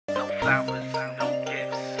flowers, no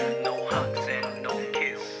gifts, no hugs and no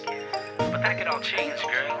kiss. But that could all change,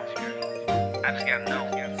 girl. I just gotta know,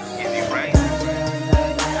 is he right?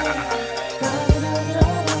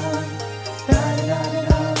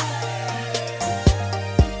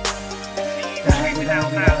 See, you screaming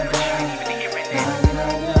out loud, but you ain't even hearing it.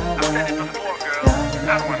 I've said it before, girl.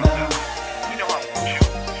 I don't wanna lose. You know I want you.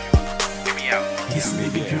 Hear me out. Yes,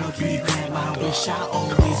 baby girl, can you grant my wish? I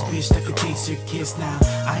always wished I could taste your kiss now.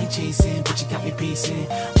 I ain't chasing, but you got me pacing.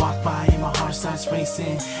 Walk by and my heart starts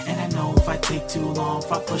racing. And I know if I take too long,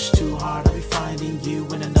 if I push too hard, I'll be finding you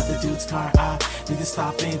in another dude's car. I need to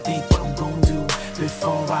stop and think what I'm gonna do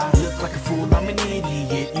before I look like a fool. I'm an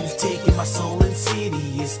idiot. You've taken my soul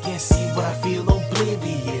insidious. Can't see what I feel,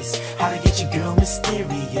 oblivious. How to get your girl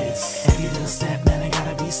mysterious. Every little step, man, I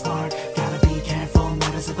gotta be smart. Gotta be careful,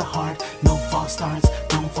 matters at the heart. No false starts,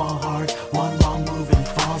 don't fall hard. One wrong move and it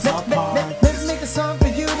falls apart. Let me make a song for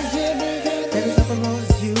you to hear me. Baby, up and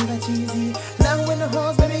rose you like cheesy. Now in the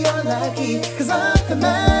halls, baby, you're lucky. Cause I'm the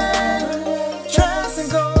man. Trust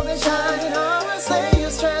and gold and shine. Always slay your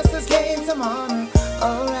stress, let's gain some honor.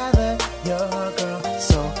 Or rather, you're a girl.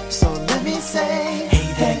 So let me say, Hey,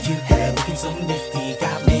 that cute girl looking so nifty.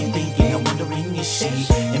 Got me thinking, I'm wondering is she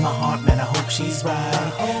in my heart, man, I hope she's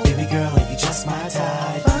right. Baby girl, are you just my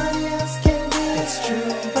type? funny as can be, it's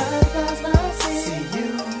true. But that's when I see you.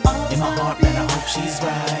 In my heart, man, I hope she's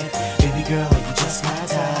right. Baby girl, are you just my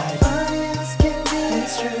type? Funny as can be,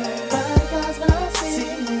 it's true. But that's when I see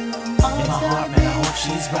you. In my heart, man, I hope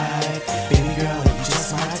she's right. Baby girl, are you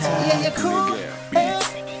just my type? Yeah, you're cool.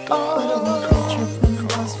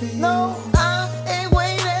 No, I ain't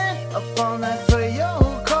waiting up all night for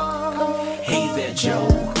your call. Hey there, Joe,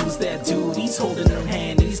 who's that dude? He's holding her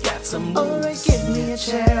hand and he's got some Alright, moves. give me a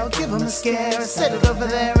chair, I'll give him a scare. Set it over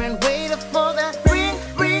there and wait up for that ring,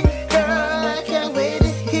 ring. Girl, I can't wait to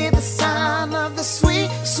hear the sound of the sweet,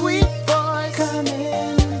 sweet voice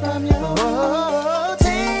coming from your oh,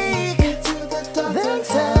 take it to the doctor,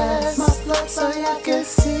 test my blood so I can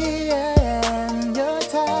see and you're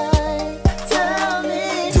tight. Tell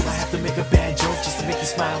me, Do I have to make a bad joke just to make you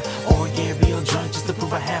smile? Or get real drunk just to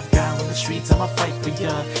prove I have guile on the streets? I'ma fight for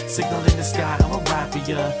ya. Signal in the sky, I'ma ride for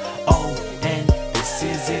ya. Oh, and this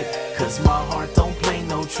is it. Cause my heart don't play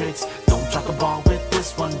no tricks. Don't drop the ball with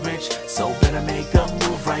this one, Rich. So better make a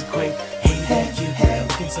move right quick.